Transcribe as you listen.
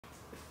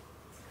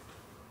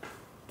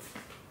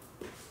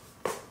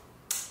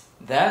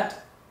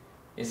that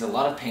is a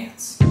lot of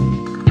pants.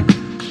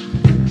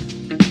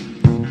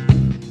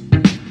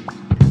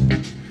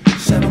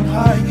 Set 'em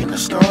high in the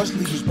stars,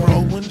 leave us bro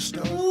in the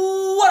stars.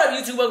 What up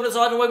YouTube, welcome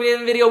to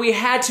the video. We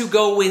had to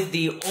go with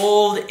the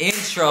old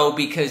intro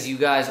because you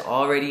guys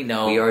already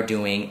know we are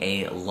doing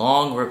a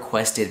long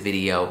requested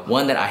video.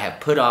 One that I have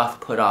put off,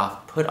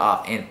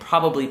 and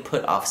probably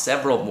put off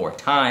several more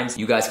times.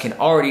 You guys can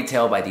already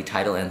tell by the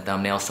title and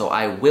thumbnail, so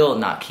I will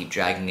not keep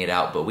dragging it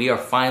out, but we are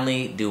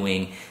finally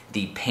doing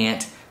the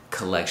pant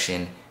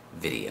collection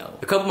video.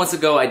 A couple months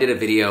ago, I did a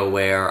video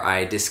where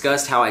I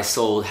discussed how I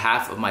sold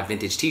half of my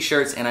vintage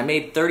t-shirts and I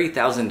made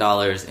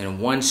 $30,000 in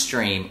one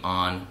stream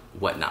on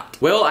Whatnot.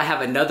 Well, I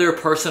have another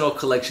personal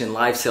collection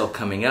live sale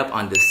coming up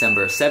on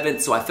December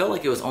 7th, so I felt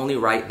like it was only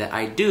right that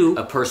I do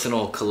a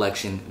personal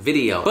collection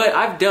video. But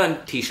I've done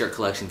t-shirt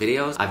collection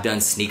videos, I've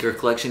done sneaker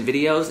collection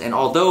videos, and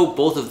although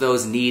both of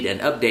those need an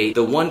update,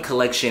 the one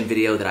collection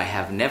video that I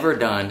have never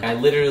done, I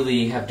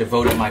literally have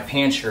devoted my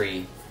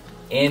pantry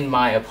in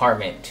my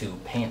apartment to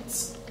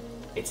pants.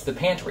 It's the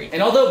pantry.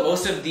 And although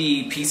most of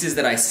the pieces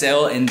that I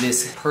sell in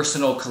this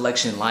personal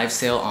collection live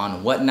sale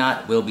on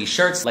Whatnot will be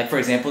shirts, like for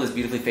example, this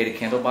beautifully faded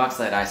candle box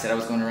that I said I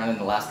was going around in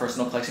the last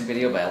personal collection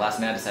video, but at last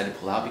minute I decided to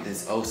pull out because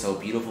it's oh so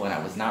beautiful and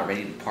I was not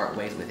ready to part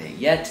ways with it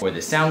yet. Or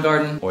this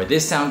Soundgarden, or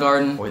this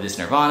Soundgarden, or this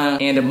Nirvana,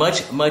 and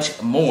much,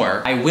 much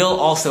more. I will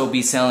also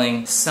be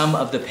selling some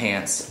of the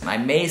pants. I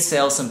may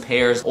sell some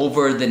pairs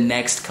over the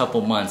next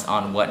couple months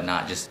on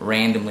Whatnot, just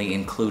randomly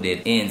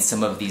included in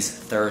some of these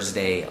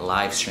Thursday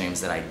live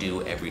streams that I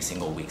do every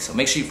single week. So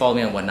make sure you follow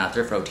me on Whatnot,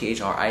 Thriftrow,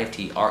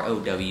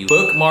 THRIFTROW.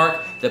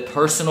 Bookmark the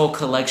personal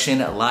collection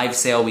live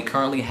sale. We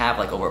currently have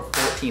like over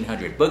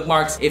 1,400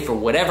 bookmarks. If for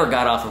whatever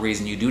god awful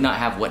reason you do not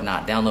have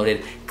Whatnot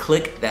downloaded,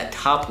 click that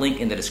top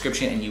link in the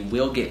description and you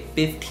will get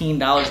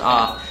 $15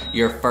 off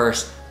your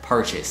first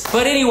purchase.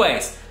 But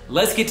anyways,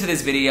 let's get to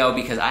this video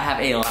because I have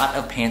a lot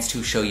of pants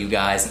to show you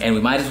guys, and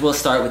we might as well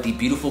start with the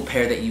beautiful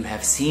pair that you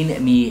have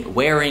seen me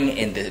wearing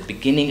in the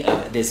beginning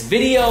of this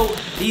video.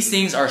 These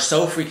things are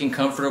so freaking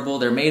comfortable.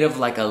 They're made of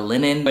like a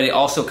linen, but it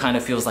also kind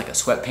of feels like a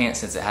sweatpants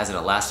since it has an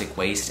elastic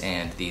waist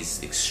and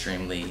these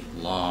extremely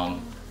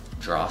long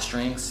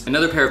drawstrings.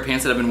 Another pair of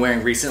pants that I've been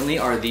wearing recently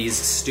are these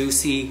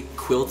Stussy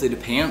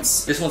quilted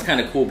pants. This one's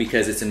kind of cool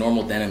because it's a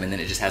normal denim and then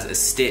it just has a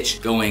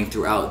stitch going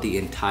throughout the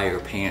entire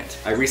pant.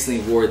 I recently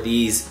wore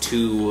these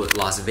to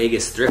Las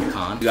Vegas Thrift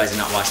Con. If you guys did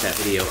not watch that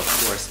video,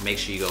 of course, make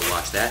sure you go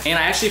watch that. And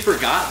I actually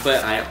forgot,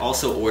 but I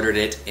also ordered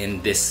it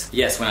in this.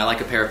 Yes, when I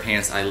like a pair of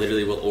pants, I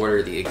literally will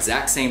order the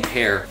exact same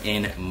pair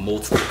in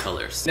multiple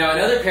colors. Now,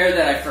 another pair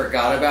that I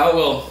forgot about,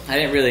 well, I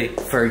didn't really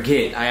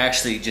forget. I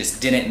actually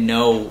just didn't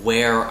know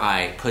where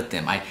I put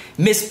them. I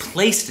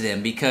misplaced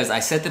them because I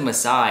set them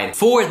aside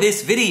for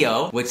this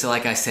video, which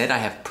like I said, I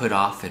have put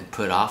off and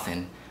put off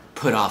and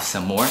put off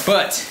some more.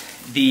 But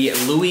the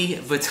Louis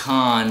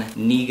Vuitton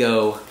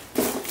Nego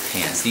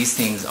pants, these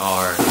things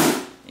are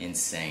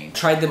insane.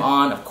 Tried them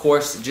on, of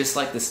course, just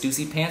like the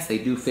Stussy pants, they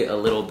do fit a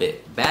little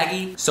bit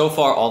baggy. So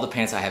far, all the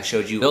pants I have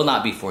showed you will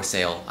not be for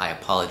sale. I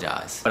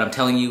apologize. But I'm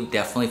telling you,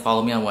 definitely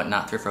follow me on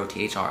Whatnot, Thriftrow,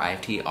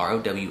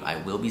 THRIFTROW. I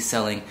will be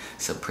selling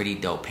some pretty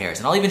dope pairs.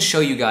 And I'll even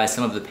show you guys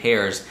some of the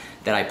pairs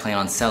that I plan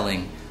on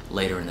selling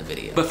later in the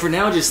video. But for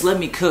now, just let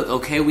me cook,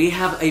 okay? We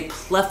have a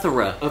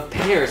plethora of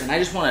pairs and I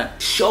just wanna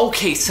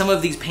showcase some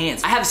of these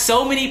pants. I have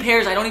so many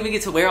pairs, I don't even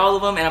get to wear all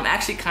of them, and I'm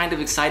actually kind of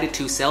excited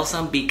to sell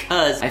some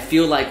because I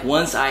feel like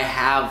once I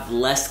have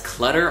less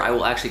clutter, I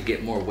will actually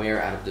get more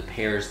wear out of the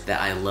pairs that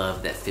I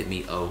love that fit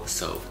me oh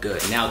so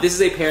good. Now, this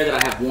is a pair that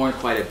I have worn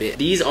quite a bit.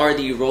 These are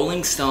the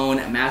Rolling Stone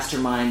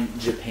Mastermind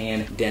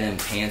Japan denim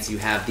pants. You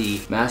have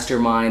the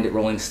Mastermind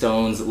Rolling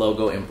Stones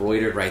logo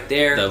embroidered right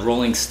there. The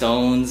Rolling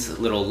Stones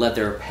little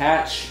leather patch.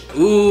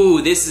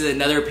 Ooh, this is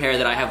another pair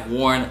that I have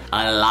worn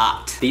a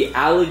lot. The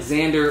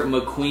Alexander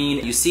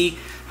McQueen. You see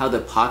how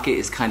the pocket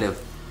is kind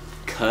of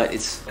cut?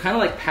 It's kind of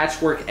like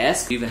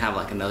patchwork-esque. We even have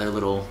like another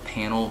little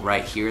panel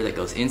right here that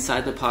goes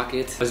inside the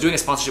pocket. I was doing a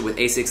sponsorship with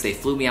Asics. They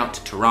flew me out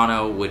to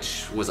Toronto,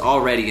 which was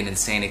already an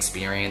insane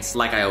experience.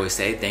 Like I always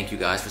say, thank you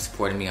guys for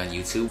supporting me on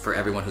YouTube. For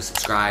everyone who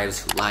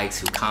subscribes, who likes,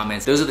 who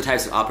comments. Those are the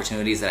types of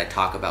opportunities that I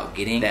talk about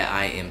getting that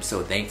I am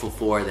so thankful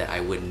for, that I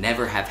would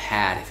never have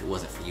had if it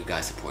wasn't for you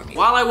guys supporting me.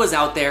 While I was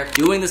out there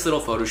doing this little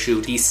photo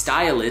shoot, the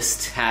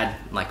stylist had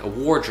like a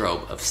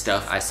wardrobe of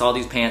stuff. I saw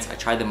these pants, I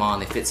tried them on,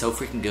 they fit so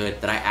freaking good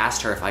that I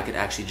asked her if I could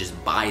actually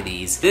just buy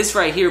these. This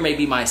right here may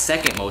be my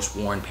second most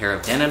worn pair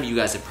of denim. You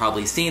guys have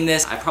probably seen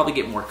this. I probably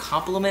get more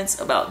compliments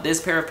about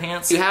this pair of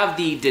pants. You have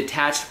the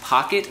detached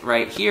pocket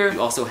right here.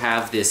 You also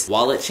have this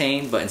wallet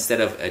chain, but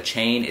instead of a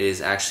chain, it is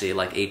actually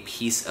like a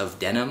piece of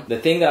denim. The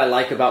thing that I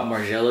like about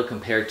Margiela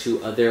compared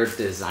to other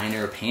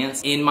designer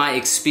pants, in my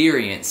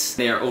experience,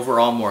 they are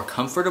overall more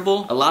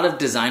comfortable. A lot of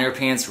designer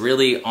pants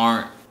really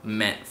aren't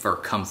meant for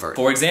comfort.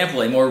 For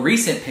example, a more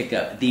recent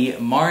pickup, the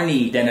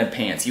Marni denim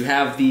pants. You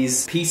have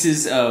these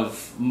pieces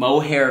of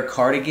mohair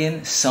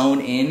cardigan sewn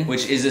in,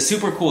 which is a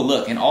super cool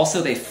look, and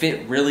also they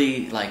fit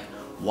really like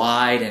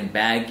wide and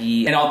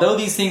baggy. And although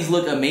these things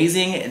look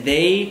amazing,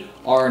 they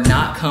are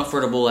not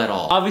comfortable at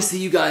all. Obviously,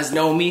 you guys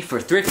know me for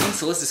thrifting,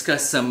 so let's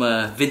discuss some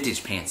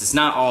vintage pants. It's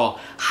not all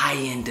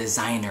high-end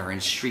designer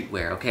and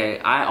streetwear, okay?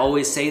 I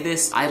always say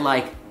this, I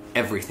like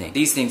everything.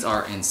 These things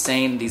are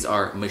insane. These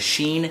are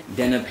machine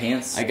denim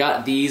pants. I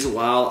got these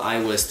while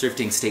I was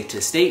thrifting state to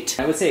state.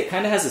 I would say it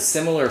kind of has a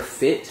similar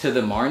fit to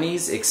the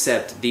Marnies,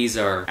 except these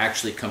are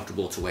actually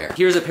comfortable to wear.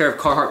 Here's a pair of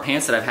Carhartt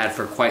pants that I've had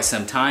for quite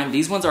some time.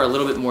 These ones are a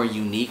little bit more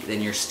unique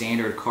than your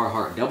standard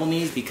Carhartt double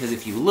knees, because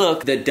if you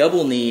look, the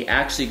double knee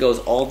actually goes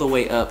all the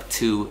way up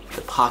to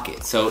the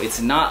pocket. So it's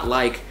not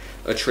like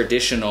a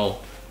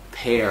traditional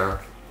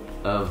pair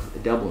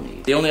of double knee.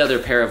 The only other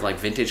pair of like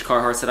vintage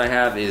Carhartts that I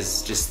have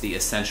is just the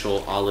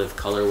essential olive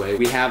colorway.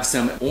 We have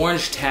some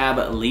orange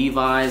tab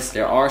Levi's.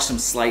 There are some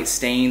slight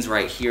stains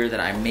right here that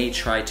I may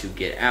try to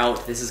get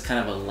out. This is kind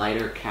of a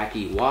lighter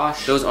khaki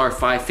wash. Those are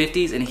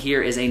 550s, and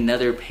here is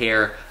another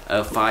pair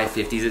of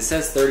 550s. It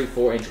says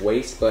 34-inch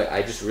waist, but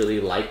I just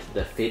really liked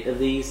the fit of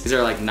these. These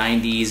are like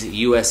 90s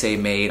USA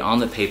made on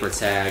the paper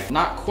tag.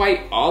 Not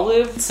quite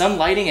olive. Some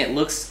lighting it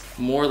looks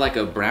more like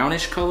a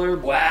brownish color.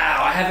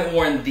 Wow, I haven't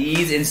worn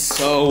these in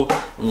so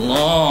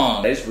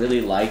long. I just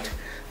really liked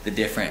the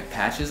different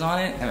patches on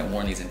it. I haven't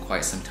worn these in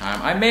quite some time.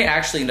 I may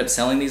actually end up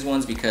selling these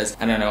ones because,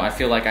 I don't know, I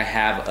feel like I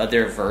have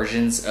other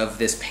versions of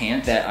this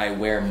pant that I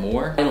wear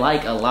more. I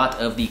like a lot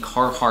of the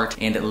Carhartt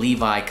and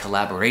Levi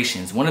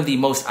collaborations. One of the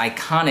most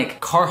iconic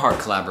Carhartt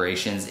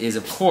collaborations is,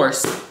 of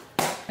course,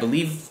 I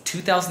believe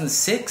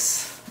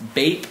 2006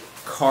 Bape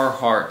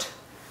Carhartt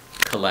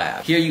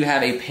collab. Here you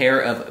have a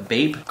pair of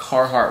Bape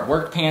Carhartt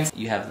work pants.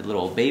 You have the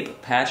little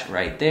Bape patch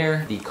right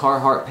there, the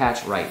Carhartt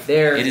patch right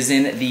there. It is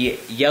in the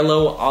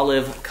yellow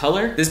olive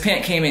color. This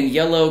pant came in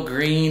yellow,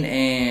 green,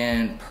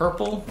 and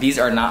purple. These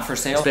are not for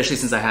sale, especially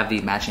since I have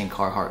the matching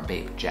Carhartt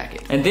Bape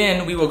jacket. And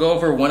then we will go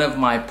over one of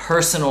my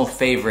personal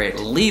favorite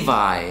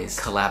Levi's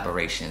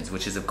collaborations,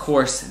 which is of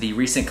course the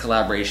recent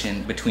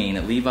collaboration between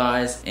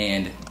Levi's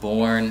and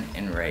Born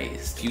and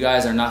Raised. If you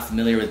guys are not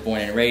familiar with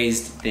Born and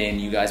Raised, then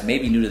you guys may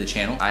be new to the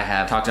channel. I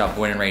have talked about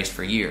Born and Raised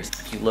for years.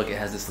 If you look, it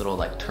has this little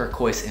like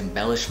turquoise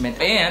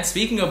embellishment. And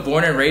speaking of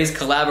Born and Raised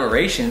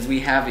collaborations, we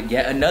have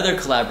yet another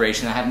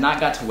collaboration. I have not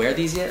got to wear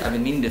these yet. I've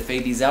been meaning to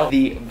fade these out.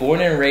 The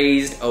Born and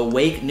Raised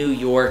Awake New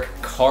York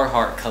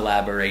Carhartt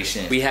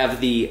collaboration. We have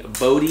the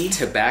Bodie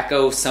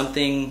Tobacco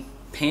something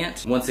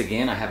pant. Once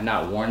again, I have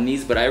not worn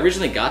these, but I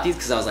originally got these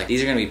because I was like,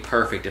 these are gonna be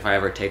perfect if I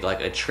ever take like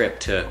a trip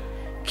to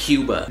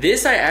Cuba.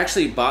 This I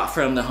actually bought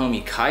from the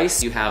homie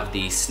Kais. You have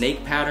the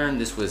snake pattern.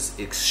 This was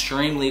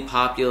extremely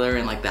popular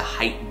in like the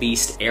hype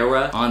beast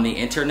era on the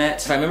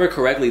internet. If I remember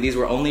correctly, these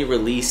were only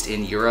released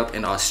in Europe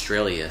and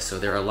Australia, so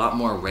they're a lot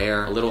more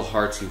rare, a little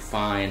hard to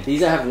find.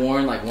 These I have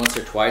worn like once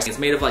or twice. It's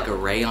made of like a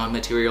rayon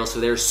material, so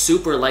they're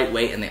super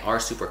lightweight and they are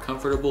super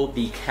comfortable.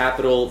 The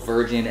Capital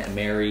Virgin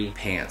Mary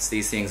pants.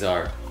 These things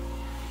are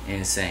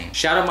insane.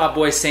 Shout out my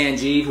boy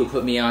Sanjeev who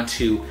put me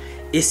onto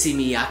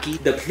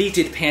Issey-Miyake, the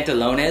pleated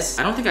pantalones.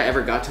 I don't think I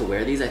ever got to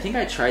wear these. I think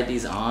I tried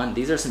these on.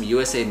 These are some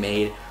USA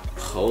made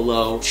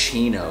polo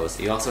chinos.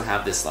 You also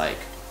have this like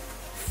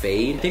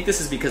fade. I think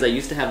this is because I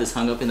used to have this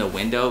hung up in the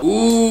window.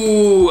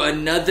 Ooh,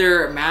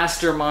 another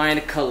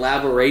mastermind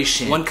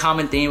collaboration. One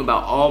common theme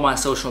about all my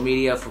social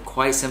media for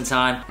quite some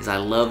time is I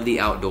love the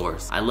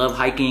outdoors. I love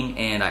hiking,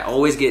 and I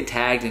always get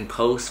tagged in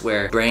posts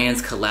where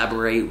brands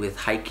collaborate with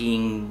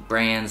hiking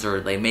brands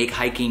or they make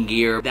hiking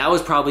gear. That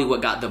was probably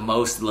what got the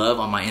most love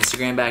on my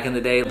Instagram back in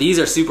the day. These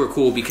are super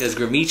cool because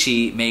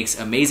Gramici makes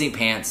amazing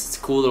pants. It's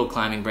a cool little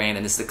climbing brand,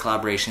 and this is a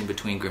collaboration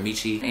between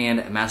Gramici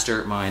and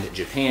Mastermind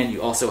Japan.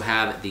 You also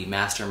have the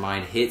Mastermind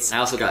Hits. I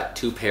also got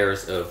 2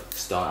 pairs of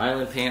Stone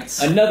Island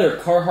pants. Another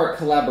Carhartt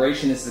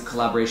collaboration. This is a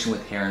collaboration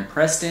with Heron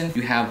Preston.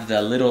 You have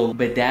the little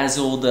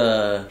bedazzled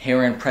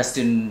Heron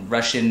Preston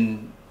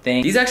Russian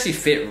thing. These actually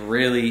fit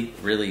really,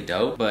 really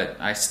dope, but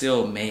I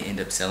still may end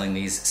up selling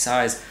these.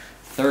 Size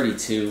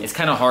 32. It's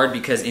kind of hard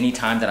because any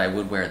time that I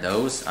would wear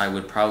those, I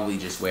would probably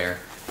just wear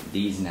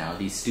these now.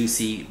 These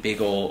Stussy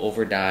big ol'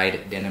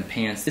 over-dyed denim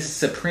pants. This is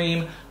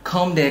Supreme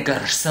Comme des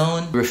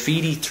Garçons.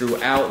 Graffiti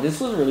throughout.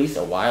 This was released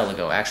a while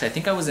ago. Actually, I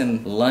think I was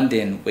in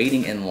London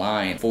waiting in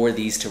line for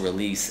these to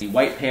release. The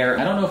white pair,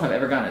 I don't know if I've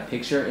ever gotten a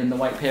picture in the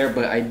white pair,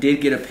 but I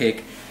did get a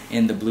pic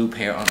in the blue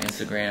pair on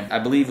Instagram. I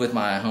believe with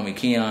my homie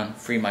Keon,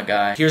 free my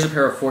guy. Here's a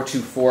pair of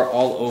 424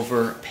 all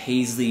over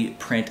paisley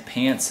print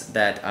pants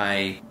that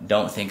I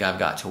don't think I've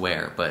got to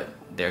wear, but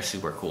they're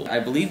super cool. I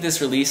believe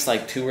this released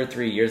like 2 or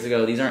 3 years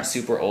ago. These aren't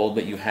super old,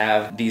 but you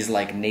have these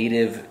like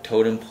native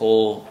totem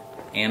pole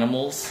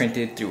animals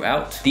printed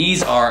throughout.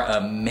 These are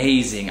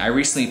amazing. I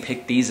recently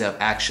picked these up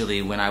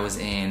actually when I was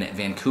in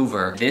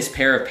Vancouver. This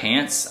pair of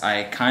pants,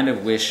 I kind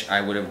of wish I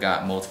would have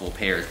got multiple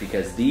pairs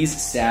because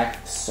these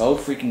stack so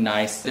freaking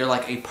nice. They're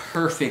like a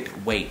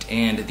perfect weight,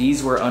 and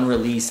these were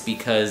unreleased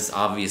because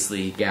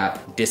obviously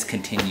Gap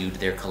discontinued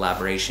their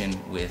collaboration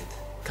with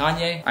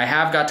Kanye. I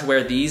have got to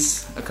wear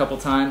these a couple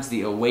times,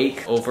 the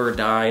Awake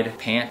over-dyed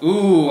pant.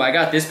 Ooh, I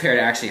got this pair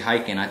to actually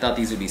hike in. I thought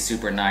these would be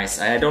super nice.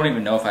 I don't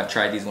even know if I've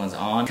tried these ones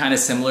on. Kind of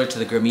similar to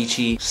the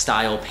Gramici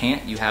style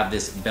pant. You have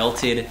this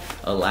belted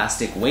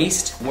elastic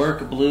waist,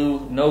 work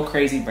blue, no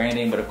crazy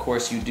branding, but of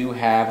course you do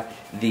have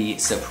the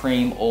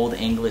Supreme Old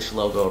English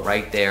logo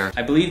right there.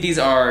 I believe these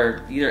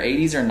are either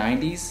 80s or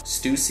 90s.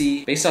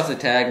 Stussy, based off the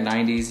tag,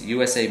 90s,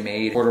 USA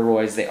made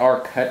corduroys. They are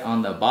cut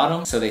on the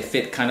bottom, so they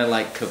fit kind of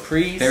like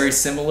capris. Very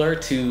similar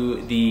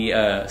to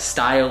the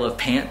style of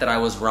pant that I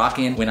was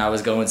rocking when I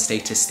was going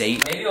state to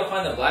state. Maybe I'll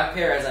find the black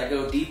pair as I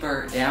go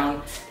deeper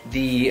down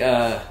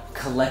the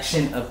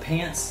collection of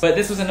pants. But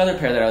this was another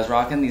pair that I was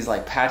rocking, these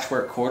like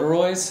patchwork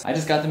corduroys. I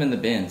just got them in the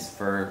bins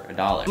for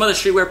 $1. Some other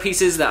streetwear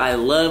pieces that I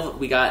love,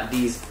 we got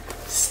these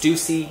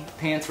Stussy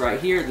pants right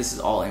here. This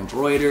is all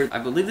embroidered. I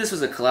believe this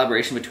was a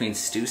collaboration between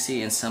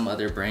Stussy and some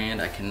other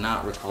brand. I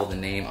cannot recall the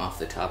name off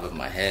the top of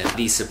my head.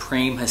 The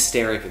Supreme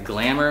Hysteric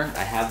Glamour.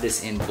 I have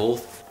this in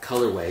both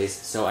colorways,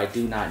 so I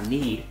do not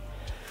need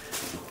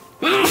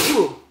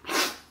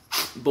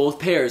both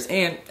pairs.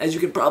 And as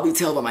you can probably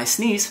tell by my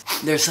sneeze,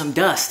 there's some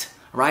dust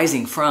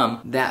rising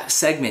from that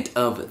segment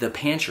of the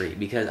pantry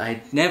because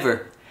I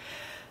never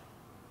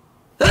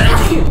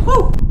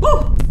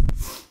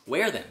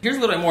wear them. Here's a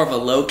little bit more of a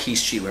low-key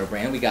streetwear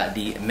brand. We got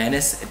the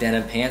Menace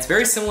denim pants.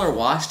 Very similar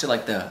wash to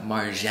like the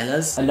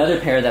Margielas. Another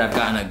pair that I've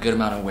gotten a good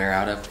amount of wear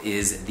out of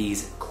is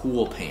these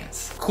Cool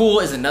pants. Cool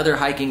is another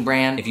hiking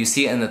brand. If you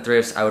see it in the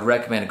thrifts, I would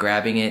recommend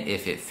grabbing it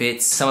if it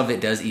fits. Some of it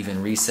does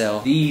even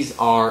resell. These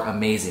are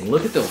amazing.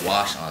 Look at the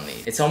wash on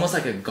these. It's almost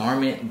like a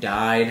garment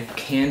dyed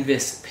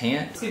canvas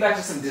pant. Let's get back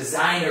to some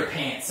designer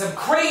pants, some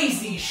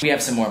crazy shit. We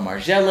have some more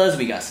Margielas,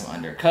 we got some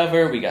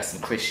Undercover, we got some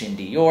Christian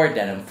Dior,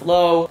 Denim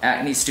Flow,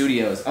 Acne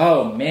Studios.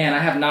 Oh man, I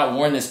have not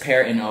worn this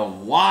pair in a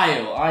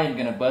while. I am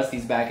gonna bust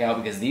these back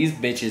out because these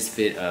bitches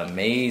fit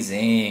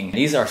amazing.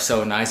 These are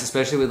so nice,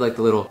 especially with like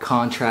the little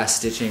contrast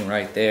stitching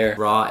right there,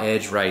 raw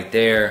edge right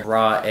there,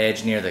 raw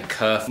edge near the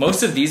cuff.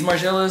 Most of these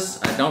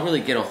Margielas, I don't really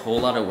get a whole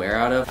lot of wear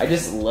out of. I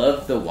just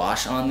love the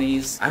wash on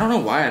these. I don't know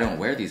why I don't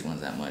wear these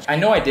ones that much. I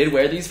know I did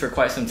wear these for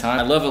quite some time.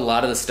 I love a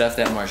lot of the stuff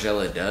that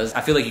Margiela does.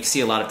 I feel like you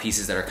see a lot of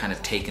pieces that are kind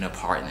of taken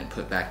apart and then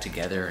put back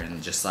together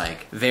and just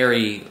like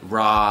very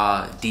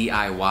raw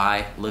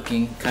DIY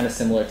looking, kind of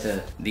similar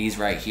to these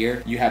right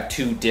here. You have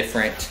two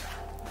different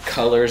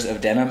colors of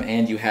denim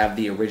and you have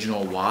the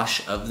original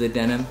wash of the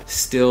denim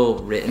still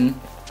written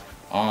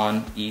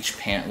on each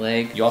pant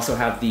leg. You also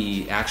have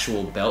the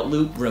actual belt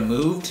loop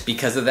removed.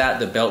 Because of that,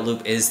 the belt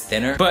loop is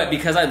thinner. But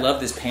because I love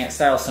this pant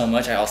style so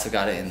much, I also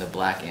got it in the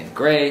black and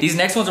gray. These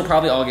next ones will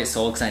probably all get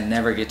sold because I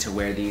never get to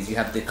wear these. You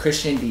have the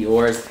Christian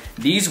Dior's.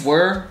 These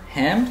were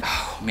hemmed.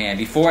 Oh man,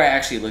 before I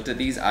actually looked at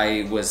these,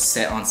 I was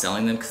set on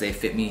selling them because they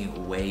fit me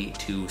way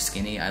too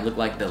skinny. I look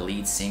like the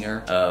lead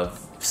singer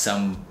of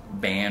some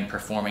band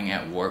performing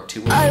at Warped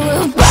Tour.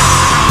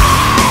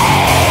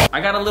 I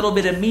got a little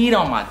bit of meat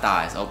on my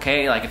thighs,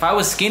 okay? Like if I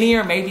was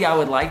skinnier, maybe I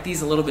would like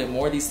these a little bit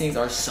more. These things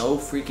are so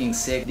freaking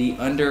sick. The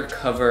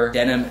Undercover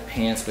denim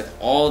pants with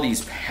all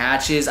these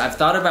patches. I've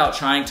thought about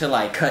trying to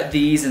like cut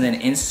these and then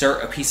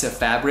insert a piece of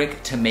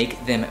fabric to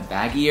make them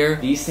baggier.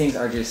 These things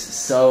are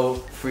just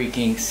so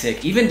freaking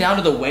sick. Even down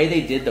to the way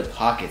they did the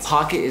pockets.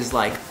 Pocket is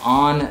like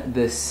on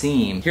the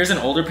seam. Here's an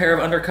older pair of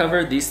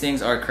Undercover. These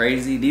things are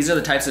crazy. These are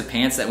the types of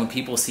pants that when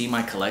people see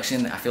my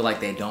collection, I feel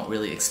like they don't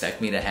really expect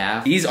me to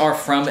have. These are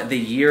from the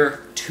year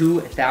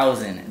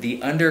 2000.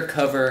 The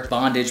Undercover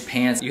bondage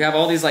pants. You have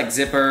all these like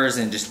zippers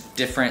and just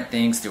different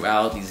things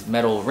throughout, these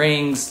metal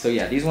rings. So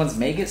yeah, these ones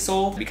may get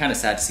sold. It'd be kind of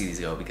sad to see these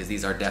go because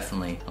these are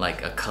definitely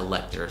like a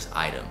collector's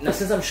item. Now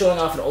since I'm showing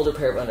off an older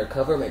pair of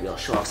Undercover, maybe I'll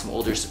show off some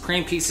older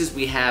Supreme pieces.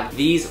 We have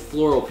these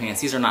floral pants.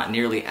 These are not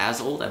nearly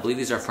as old. I believe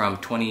these are from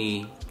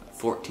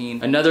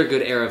 2014. Another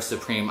good era of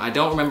Supreme. I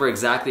don't remember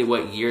exactly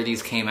what year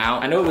these came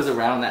out. I know it was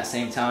around that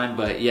same time,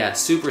 but yeah,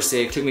 super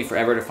sick. Took me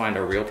forever to find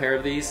a real pair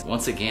of these.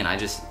 Once again, I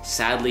just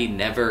sadly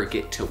never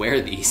get to wear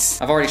these.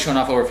 I've already shown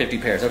off over 50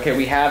 pairs. Okay,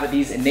 we have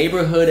these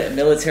neighborhood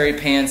military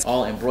pants,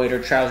 all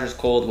embroidered trousers,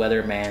 cold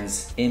weather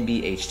man's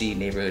NBHD,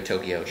 neighborhood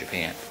Tokyo,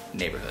 Japan.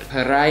 Neighborhood.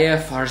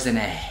 Haraya Farzane.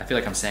 I feel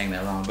like I'm saying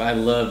that wrong, but I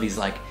love these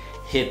like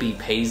hippie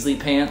paisley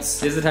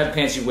pants. This is the type of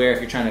pants you wear if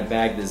you're trying to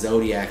bag the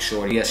Zodiac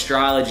shorty, the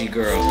astrology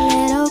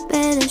girl.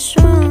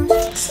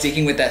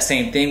 Sticking with that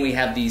same thing, we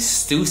have these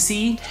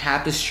Stussy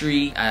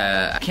tapestry.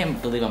 I can't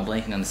believe I'm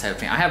blanking on this type of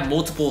pant. I have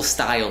multiple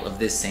style of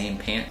this same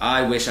pant.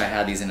 I wish I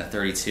had these in a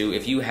 32.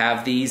 If you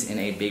have these in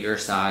a bigger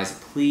size,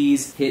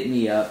 please hit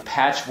me up.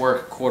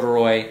 Patchwork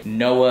corduroy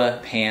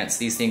Noah pants.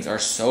 These things are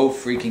so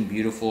freaking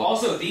beautiful.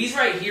 Also, these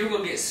right here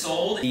will get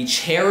sold. The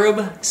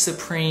Cherub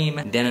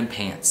Supreme denim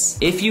pants.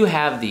 If you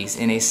have these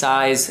in a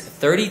size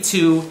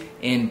 32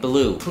 in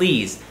blue,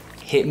 please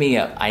hit me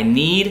up. I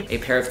need a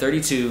pair of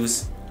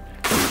 32s.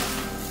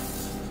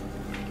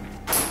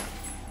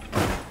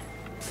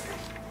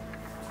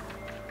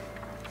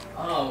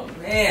 Oh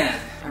man,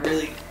 I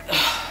really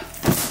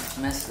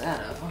messed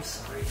that up. I'm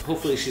sorry.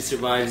 Hopefully she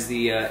survives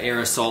the air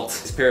assault.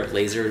 This pair of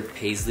laser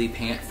paisley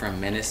pant from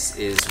Menace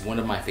is one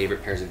of my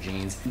favorite pairs of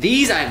jeans.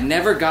 These I've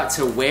never got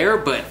to wear,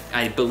 but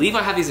I believe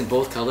I have these in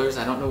both colors.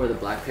 I don't know where the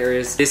black pair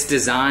is. This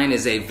design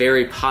is a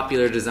very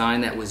popular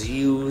design that was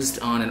used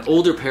on an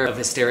older pair of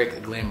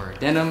Hysteric Glamour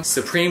denim.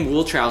 Supreme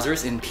wool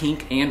trousers in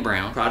pink and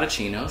brown. Prada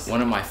chinos.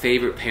 One of my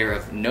favorite pair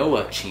of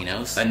Noah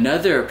chinos.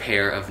 Another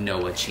pair of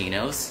Noah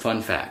chinos.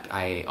 Fun fact,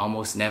 I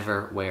almost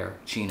never wear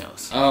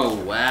chinos. Oh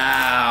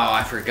wow,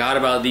 I forgot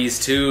about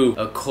these two.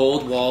 A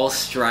cold wall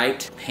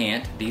striped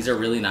pant. These are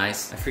really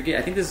nice. I forget,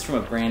 I think this is from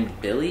a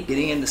brand Billy.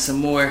 Getting into some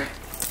more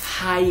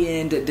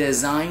high-end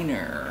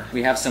designer.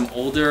 We have some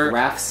older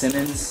Raf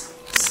Simons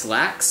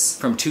slacks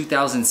from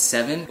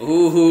 2007.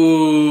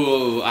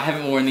 Ooh, I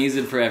haven't worn these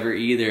in forever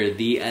either.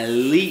 The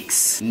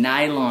Aleeks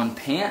nylon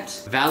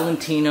pant,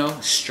 Valentino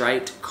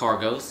striped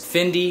cargos,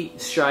 Fendi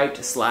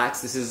striped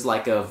slacks. This is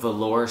like a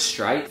velour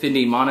stripe.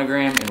 Fendi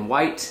monogram in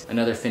white,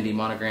 another Fendi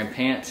monogram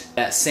pant.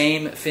 That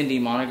same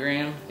Fendi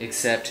monogram,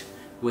 except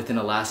with an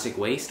elastic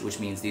waist, which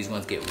means these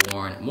ones get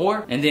worn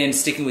more. And then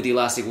sticking with the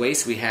elastic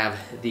waist, we have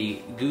the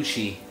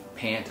Gucci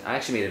pant. I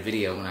actually made a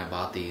video when I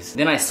bought these.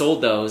 Then I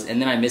sold those, and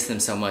then I missed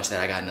them so much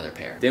that I got another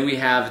pair. Then we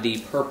have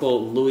the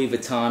purple Louis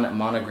Vuitton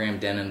monogram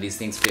denim. These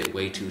things fit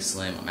way too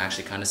slim. I'm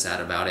actually kind of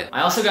sad about it.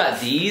 I also got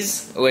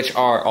these, which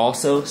are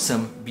also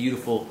some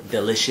beautiful,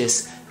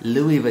 delicious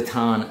Louis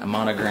Vuitton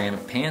monogram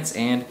pants,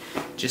 and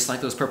just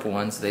like those purple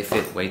ones, they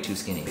fit way too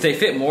skinny. If they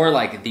fit more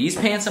like these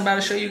pants I'm about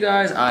to show you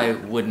guys, I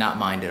would not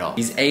mind at all.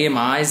 These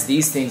AMIs,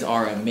 these things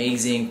are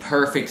amazing.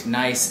 Perfect,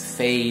 nice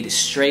fade,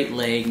 straight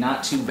leg,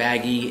 not too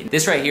baggy.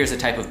 This right here is a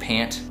type of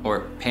pant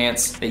or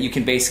pants that you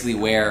can basically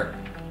wear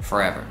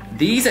forever.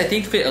 These I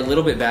think fit a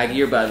little bit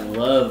baggier, but I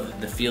love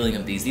the feeling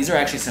of these. These are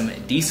actually some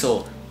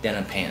Diesel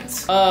denim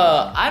pants.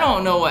 I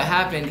don't know what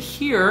happened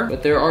here,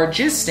 but there are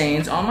jizz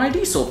stains on my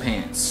Diesel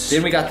pants.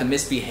 Then we got the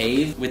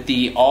Misbehave with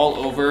the all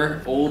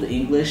over Old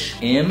English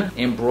M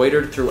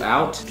embroidered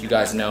throughout. If you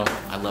guys know,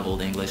 I love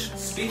Old English.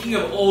 Speaking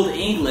of Old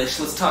English,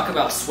 let's talk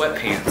about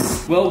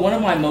sweatpants. Well, one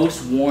of my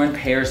most worn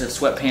pairs of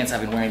sweatpants,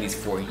 I've been wearing these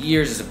for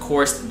years, is of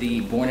course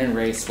the Born and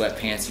Raised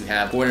sweatpants. You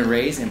have Born and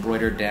Raised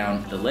embroidered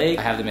down the leg.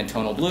 I have them in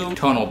tonal blue,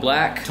 tonal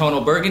black, tonal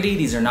burgundy.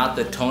 These are not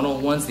the tonal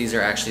ones. These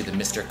are actually the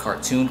Mr.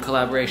 Cartoon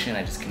collaboration.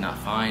 I just cannot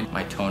find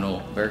my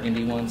tonal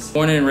burgundy ones.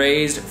 Born and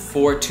Raised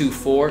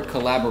 424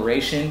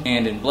 collaboration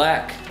and in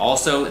black.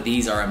 Also,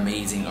 these are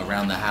amazing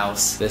around the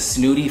house. The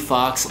Snooty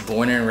Fox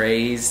Born and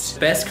Raised.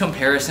 Best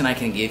comparison I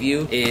can give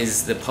you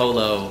is the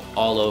Polo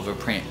all over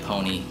print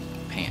pony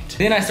pant.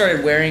 Then I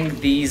started wearing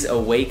these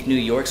Awake New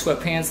York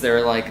sweatpants.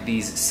 They're like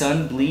these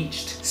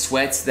sun-bleached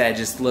sweats that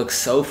just look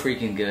so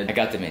freaking good. I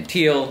got them in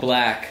teal,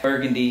 black,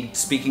 burgundy.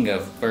 Speaking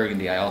of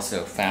burgundy, I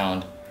also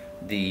found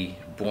the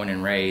Born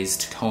and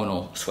Raised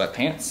tonal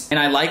sweatpants. And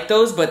I like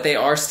those, but they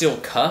are still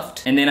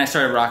cuffed. And then I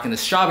started rocking the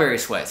strawberry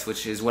sweats,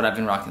 which is what I've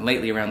been rocking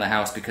lately around the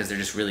house because they're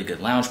just really good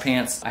lounge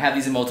pants. I have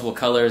these in multiple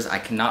colors. I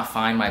cannot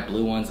find my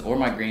blue ones or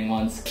my green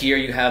ones. Here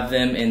you have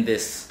them in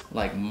this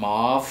like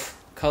mauve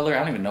color. I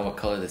don't even know what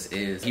color this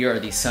is. Here are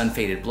the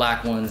sun-faded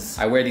black ones.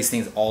 I wear these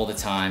things all the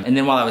time. And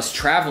then while I was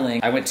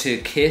traveling, I went to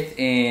Kith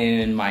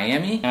in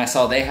Miami, and I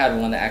saw they had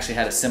one that actually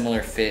had a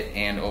similar fit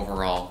and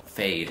overall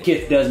fade.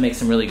 Kith does make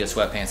some really good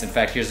sweatpants. In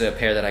fact, here's a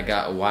pair that I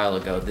got a while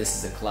ago. This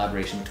is a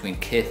collaboration between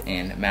Kith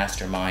and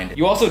Mastermind.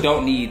 You also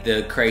don't need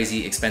the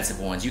crazy expensive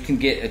ones. You can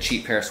get a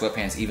cheap pair of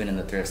sweatpants even in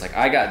the thrifts. Like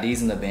I got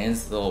these in the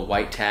bins, the little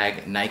white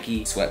tag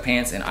Nike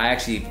sweatpants, and I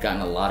actually have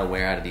gotten a lot of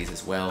wear out of these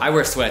as well. I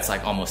wear sweats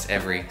like almost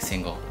every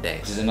single day,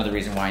 which is another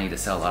reason why I need to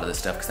sell a lot of this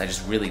stuff, because I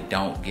just really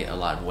don't get a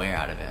lot of wear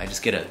out of it. I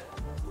just get a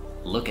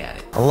look at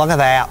it. Look at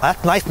that,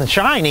 that's nice and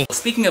shiny.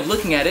 Speaking of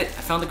looking at it,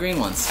 I found the green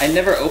ones. I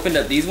never opened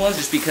up these ones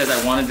just because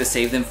I wanted to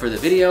save them for the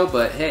video,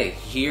 but hey,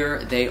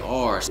 here they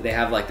are. They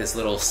have like this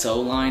little sew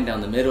line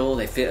down the middle.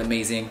 They fit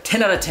amazing.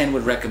 10 out of 10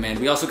 would recommend.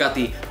 We also got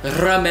the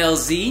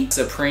Ramelzi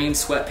Supreme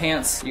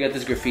sweatpants. You got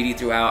this graffiti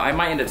throughout. I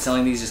might end up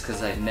selling these just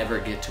because I never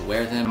get to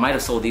wear them. I might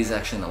have sold these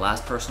actually in the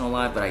last personal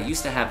live, but I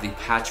used to have the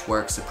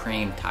Patchwork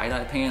Supreme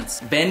tie-dye pants.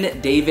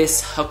 Ben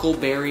Davis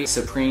Huckleberry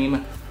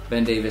Supreme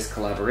Ben Davis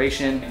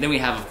collaboration. And then we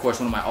have, of course,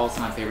 one of my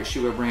all-time favorite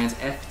shoewear brands,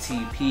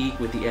 FTP,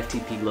 with the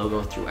FTP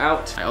logo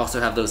throughout. I also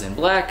have those in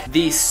black.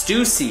 The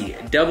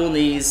Stussy double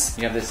knees.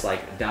 You have this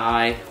like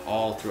dye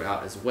all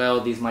throughout as well.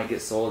 These might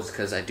get sold just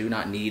because I do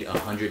not need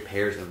 100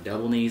 pairs of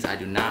double knees. I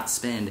do not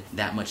spend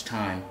that much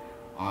time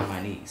on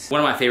my knees.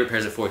 One of my favorite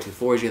pairs of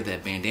 424s, you have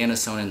that bandana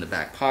sewn in the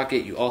back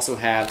pocket. You also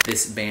have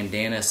this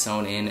bandana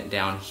sewn in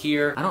down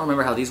here. I don't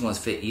remember how these ones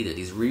fit either.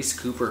 These Reese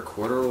Cooper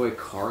corduroy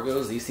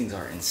cargos, these things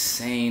are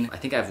insane. I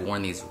think I've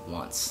worn these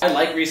once. I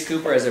like Reese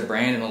Cooper as a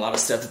brand and a lot of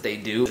stuff that they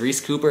do.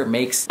 Reese Cooper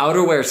makes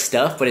outerwear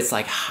stuff, but it's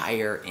like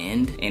higher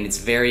end, and it's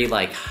very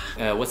like,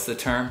 what's the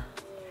term?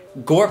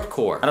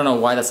 Gorpcore. I don't know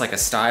why that's like a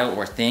style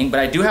or thing,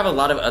 but I do have a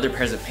lot of other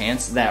pairs of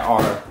pants that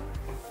are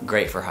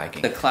great for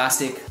hiking. The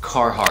classic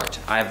Carhartt.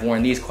 I've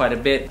worn these quite a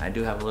bit. I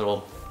do have a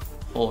little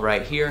hole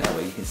right here. That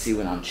way you can see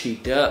when I'm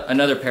cheeked up.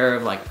 Another pair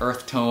of like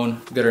earth tone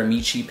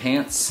Gramici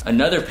pants.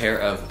 Another pair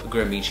of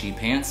Gramici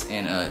pants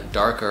in a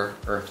darker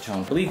earth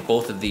tone. I believe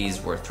both of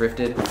these were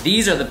thrifted.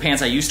 These are the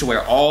pants I used to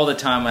wear all the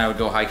time when I would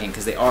go hiking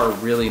because they are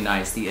really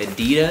nice. The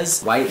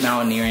Adidas White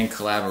Mountaineering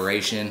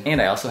collaboration,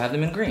 and I also have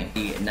them in green.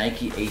 The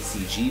Nike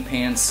ACG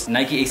pants.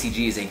 Nike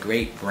ACG is a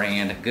great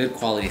brand, good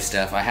quality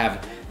stuff. I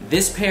have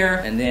this pair,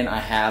 and then I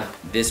have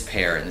this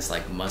pair in this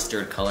like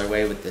mustard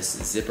colorway with this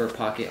zipper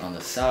pocket on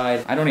the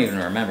side. I don't even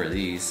remember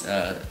these.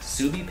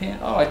 Subi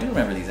pants? Oh, I do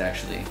remember these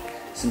actually.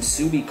 Some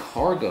Subi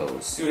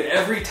cargos. Dude,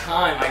 every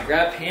time I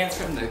grab pants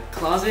from the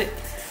closet,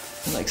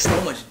 there's like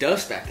so much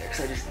dust back there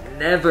because I just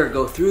never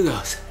go through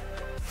those.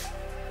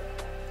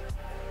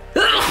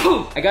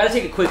 I gotta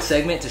take a quick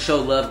segment to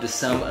show love to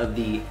some of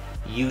the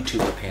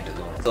YouTuber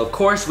pantaloons. So of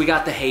course we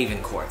got the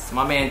Haven Courts.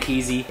 My man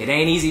Keezy. It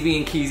ain't easy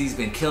being Keezy. He's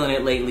been killing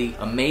it lately.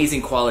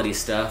 Amazing quality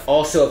stuff.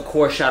 Also, of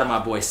course, shout out my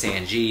boy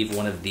Sanjeev,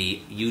 one of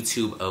the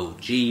YouTube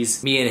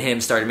OGs. Me and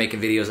him started making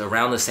videos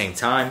around the same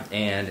time,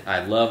 and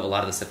I love a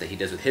lot of the stuff that he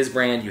does with his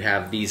brand. You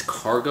have these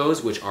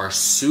cargos, which are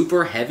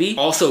super heavy.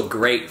 Also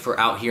great for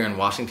out here in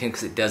Washington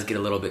because it does get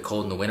a little bit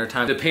cold in the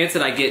wintertime. The pants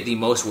that I get the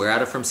most wear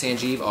out of from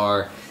Sanjeev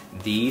are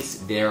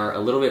these. They're a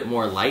little bit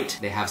more light.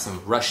 They have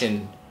some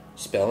Russian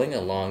spelling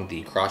along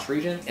the crotch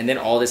region, and then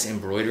all this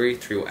embroidery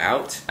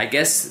throughout. I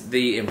guess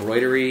the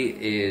embroidery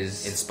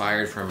is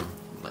inspired from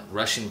like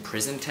Russian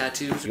prison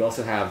tattoos. You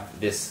also have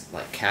this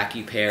like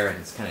khaki pair, and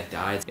it's kind of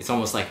dyed. It's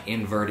almost like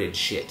inverted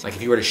shit. Like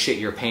if you were to shit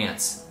your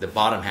pants, the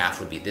bottom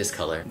half would be this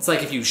color. It's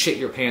like if you shit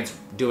your pants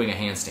doing a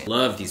handstand.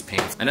 Love these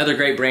pants. Another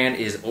great brand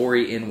is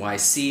Ori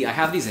NYC. I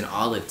have these in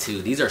olive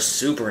too. These are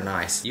super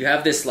nice. You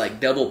have this like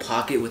double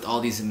pocket with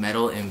all these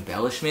metal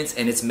embellishments,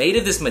 and it's made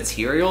of this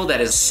material that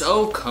is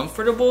so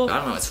comfortable. I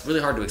don't know, it's really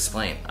hard to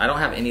explain. I don't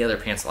have any other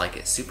pants like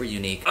it. Super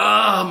unique.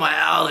 Oh, my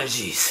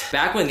allergies.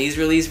 Back when these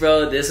released,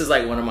 bro, this is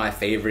like one of my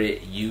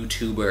favorite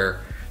YouTuber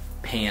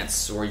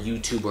pants or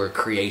YouTuber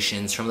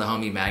creations from the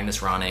homie Magnus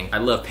Ronning. I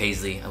love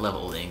Paisley. I love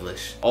Old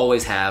English.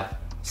 Always have.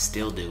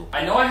 Still do.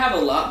 I know I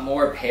have a lot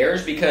more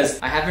pairs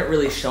because I haven't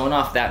really shown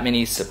off that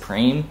many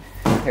Supreme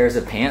pairs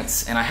of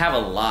pants, and I have a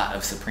lot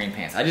of Supreme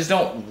pants. I just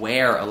don't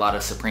wear a lot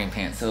of Supreme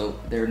pants, so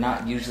they're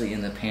not usually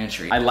in the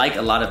pantry. I like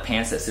a lot of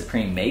pants that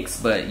Supreme makes,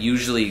 but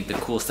usually the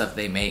cool stuff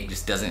they make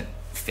just doesn't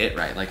fit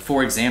right. Like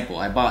for example,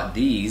 I bought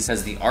these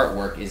because the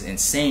artwork is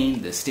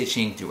insane. The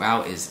stitching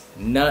throughout is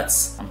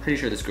nuts. I'm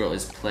pretty sure this girl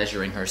is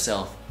pleasuring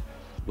herself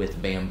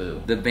with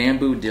bamboo. The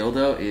bamboo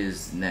dildo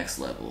is next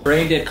level.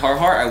 Brain Dead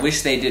Carhartt, I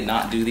wish they did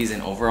not do these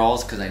in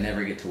overalls because I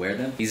never get to wear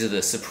them. These are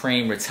the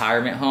Supreme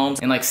retirement homes.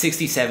 In like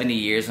 60, 70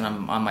 years when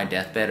I'm on my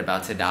deathbed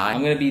about to die,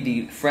 I'm gonna be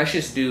the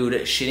freshest dude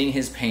shitting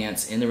his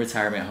pants in the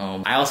retirement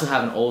home. I also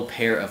have an old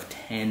pair of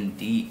 10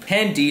 Deep.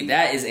 10 Deep,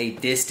 that is a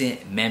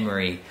distant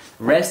memory.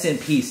 Rest in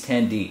peace,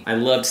 10 Deep. I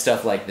loved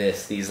stuff like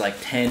this. These like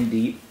 10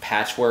 Deep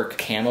patchwork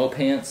camo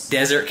pants.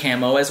 Desert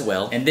camo as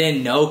well. And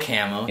then no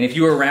camo. And if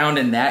you were around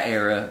in that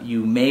era,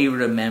 you may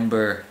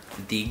remember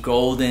the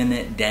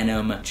golden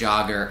denim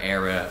jogger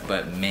era,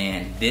 but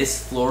man,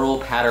 this floral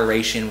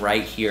patternation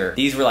right here,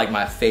 these were like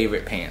my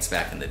favorite pants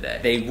back in the day.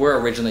 They were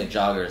originally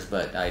joggers,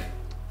 but I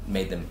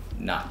made them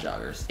not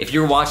joggers. If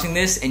you're watching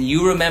this and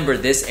you remember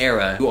this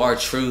era, you are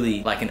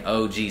truly like an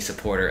OG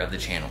supporter of the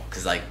channel.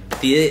 Cause like,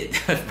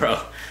 bro,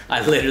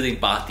 I literally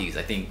bought these,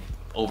 I think,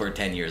 over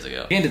 10 years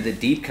ago. Into the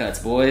deep cuts,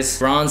 boys.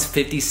 Bronze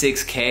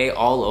 56K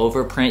all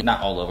over print. Not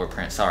all over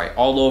print, sorry.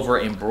 All over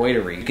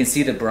embroidery. You can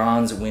see the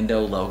bronze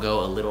window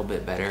logo a little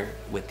bit better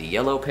with the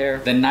yellow pair.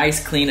 The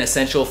nice clean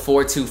essential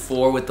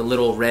 424 with the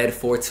little red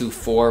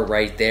 424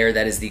 right there.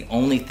 That is the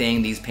only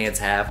thing these pants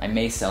have. I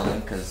may sell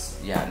them because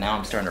yeah, now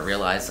I'm starting to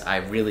realize I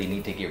really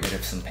need to get rid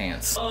of some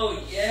pants. Oh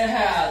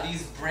yeah,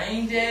 these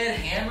Brain Dead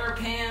hammer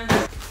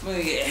pants. I'm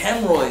gonna get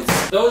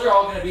hemorrhoids. Those are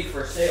all gonna be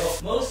for sale.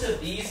 Most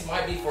of these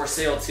might be for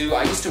sale too.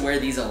 I used to wear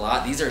these a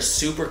lot. These are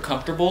super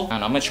comfortable.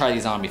 And I'm gonna try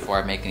these on before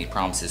I make any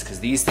promises because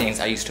these things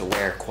I used to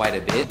wear quite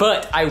a bit.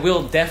 But I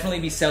will definitely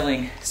be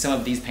selling some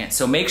of these pants.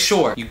 So make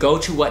sure you go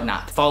to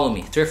Whatnot. Follow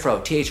me,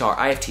 Thriftrow,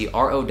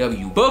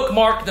 THRIFTROW.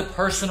 Bookmark the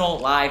personal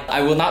live.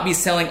 I will not be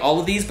selling all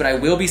of these, but I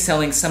will be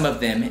selling some of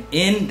them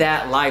in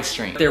that live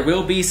stream. There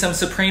will be some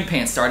Supreme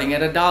pants starting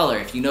at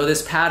 $1. If you know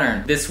this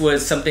pattern, this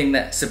was something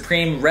that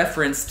Supreme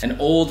referenced, an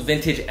old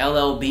vintage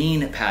LL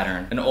Bean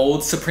pattern, an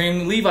old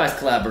Supreme Levi's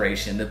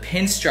collaboration, the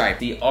pinstripe,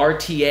 the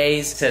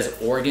RTAs, says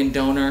organ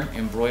donor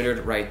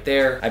embroidered right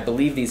there. I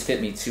believe these fit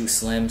me too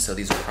slim, so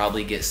these will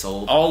probably get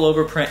sold. All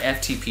over print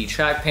FTP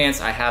track pants.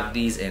 I have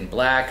these in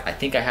black. I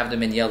think I have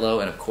them in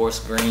yellow and of course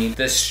green.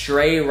 The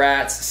Stray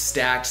Rats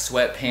stacked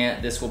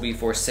sweatpant. This will be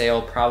for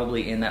sale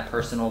probably in that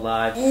personal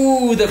live.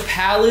 Ooh, the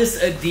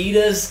Palace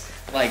Adidas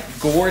like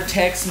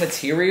Gore-Tex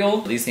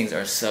material. These things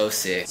are so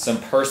sick. Some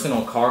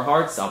personal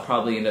Carhartts. I'll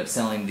probably end up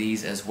selling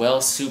these as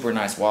well. Super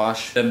nice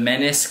wash. The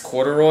Menace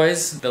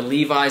corduroys. The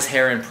Levi's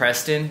Heron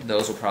Preston.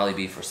 Those will probably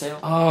be for sale.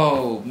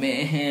 Oh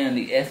man,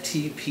 the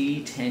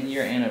FTP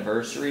 10-year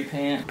anniversary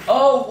pant.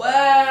 Oh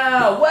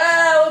wow,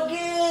 wow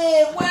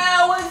again,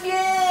 wow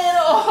again.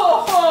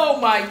 Oh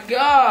my my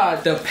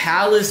God. The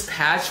Palace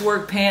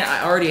patchwork pant.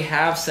 I already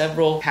have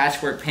several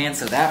patchwork pants,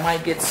 so that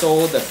might get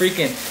sold. The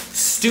freaking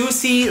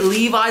Stussy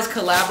Levi's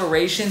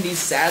collaboration. These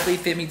sadly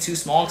fit me too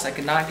small because I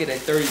could not get a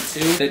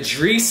 32. The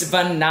Dries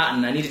Van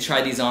Noten. I need to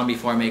try these on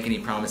before I make any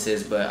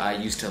promises, but I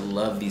used to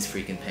love these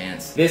freaking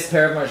pants. This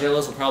pair of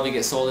Margielas will probably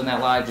get sold in that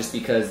live just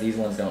because these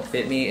ones don't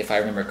fit me. If I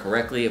remember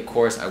correctly, of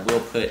course, I will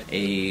put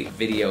a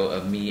video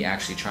of me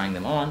actually trying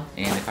them on,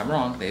 and if I'm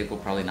wrong, they will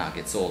probably not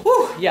get sold.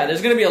 Whew, yeah,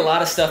 there's gonna be a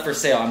lot of stuff for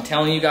sale. I'm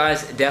telling you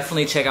guys,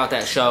 definitely check out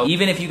that show.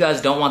 Even if you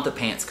guys don't want the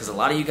pants, because a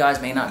lot of you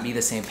guys may not be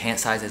the same pant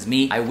size as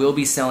me, I will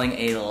be selling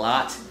a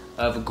lot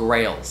of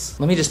grails.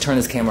 Let me just turn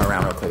this camera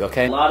around real quick,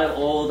 okay? A lot of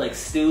old, like,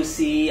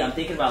 Stussy. I'm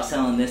thinking about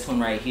selling this one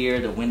right here.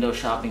 The window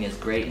shopping is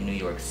great in New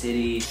York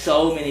City.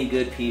 So many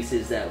good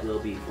pieces that will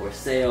be for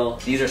sale.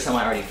 These are some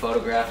I already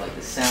photographed, like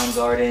the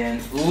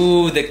Soundgarden.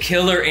 Ooh, the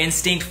Killer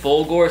Instinct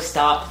Fulgore.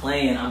 Stop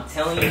playing. I'm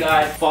telling you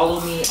guys,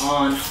 follow me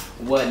on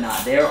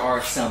Whatnot. There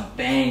are some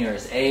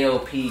bangers.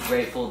 AOP,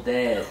 Grateful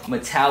Dead,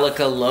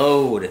 Metallica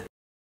Load.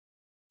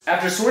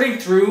 After sorting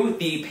through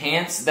the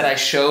pants that I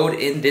showed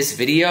in this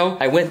video,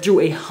 I went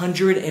through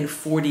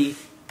 140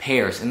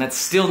 pairs, and that's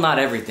still not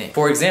everything.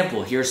 For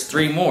example, here's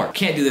 3 more.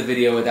 Can't do the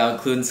video without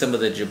including some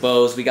of the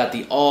jabots. We got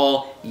the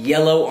all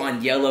yellow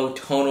on yellow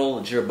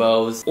tonal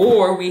jabots,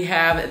 or we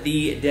have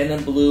the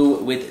denim blue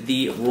with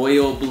the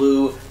royal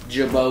blue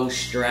jabot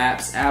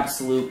straps.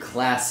 Absolute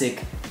classic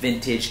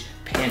vintage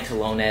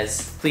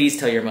pantalones. Please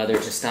tell your mother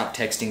to stop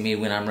texting me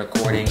when I'm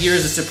recording.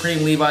 Here's a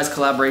Supreme Levi's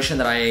collaboration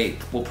that I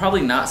will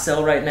probably not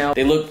sell right now.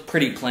 They look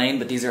pretty plain,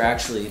 but these are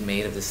actually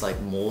made of this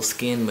like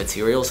moleskin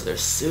material, so they're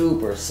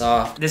super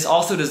soft. This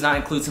also does not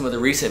include some of the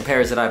recent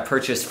pairs that I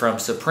purchased from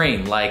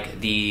Supreme, like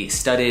the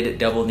studded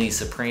double knee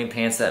Supreme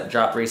pants that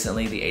dropped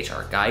recently, the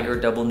H.R. Geiger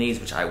double knees,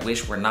 which I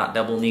wish were not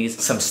double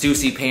knees, some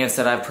Stussy pants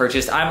that I've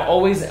purchased. I'm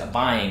always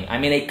buying.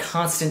 I'm in a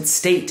constant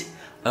state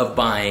of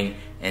buying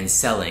and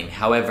selling.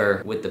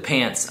 However, with the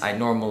pants, I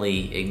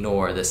normally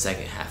ignore the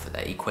second half of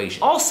that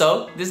equation.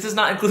 Also, this does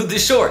not include the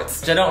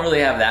shorts, which I don't really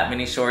have that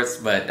many shorts,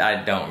 but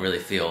I don't really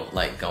feel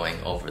like going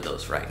over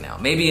those right now.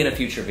 Maybe in a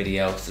future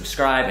video.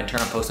 Subscribe and turn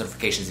on post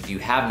notifications if you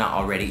have not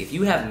already. If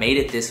you have made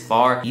it this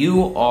far,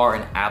 you are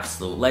an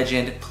absolute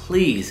legend.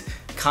 Please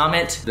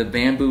comment the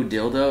bamboo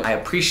dildo. I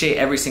appreciate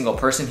every single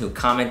person who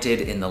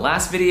commented in the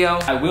last video.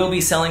 I will be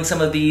selling some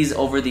of these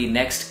over the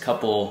next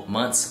couple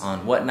months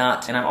on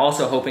Whatnot, and I'm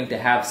also hoping to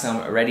have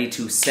some ready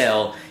to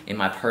sell in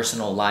my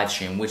personal live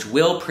stream, which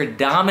will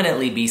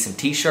predominantly be some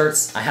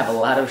t-shirts. I have a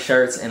lot of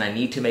shirts and I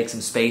need to make some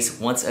space.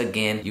 Once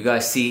again, you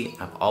guys see,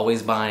 I'm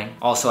always buying.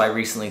 Also, I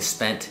recently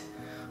spent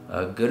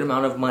a good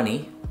amount of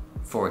money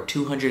for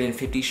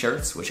 250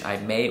 shirts, which I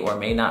may or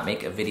may not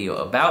make a video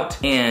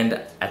about.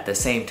 And at the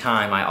same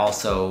time, I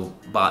also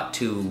bought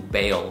 2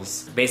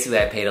 bales. Basically,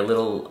 I paid a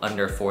little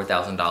under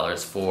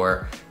 $4,000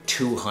 for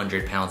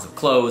 200 pounds of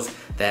clothes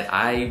that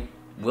I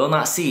will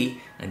not see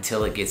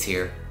until it gets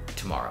here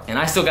tomorrow. And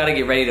I still gotta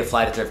get ready to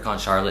fly to ThriftCon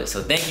Charlotte.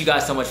 So thank you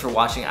guys so much for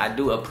watching. I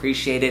do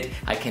appreciate it.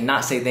 I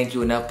cannot say thank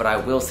you enough, but I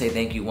will say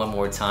thank you one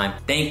more time.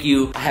 Thank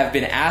you. I have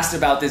been asked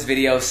about this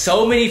video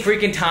so many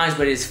freaking times,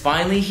 but it's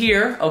finally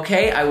here,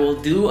 okay? I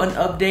will do an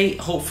update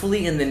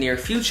hopefully in the near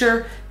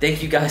future.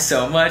 Thank you guys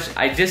so much.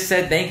 I just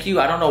said thank you.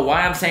 I don't know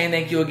why I'm saying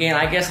thank you again.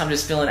 I guess I'm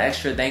just feeling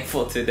extra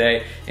thankful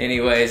today.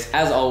 Anyways,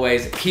 as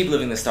always, keep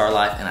living the star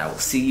life, and I will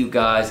see you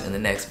guys in the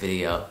next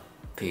video.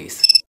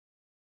 Peace.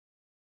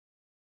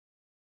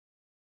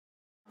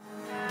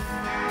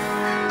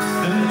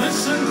 And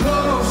listen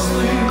close.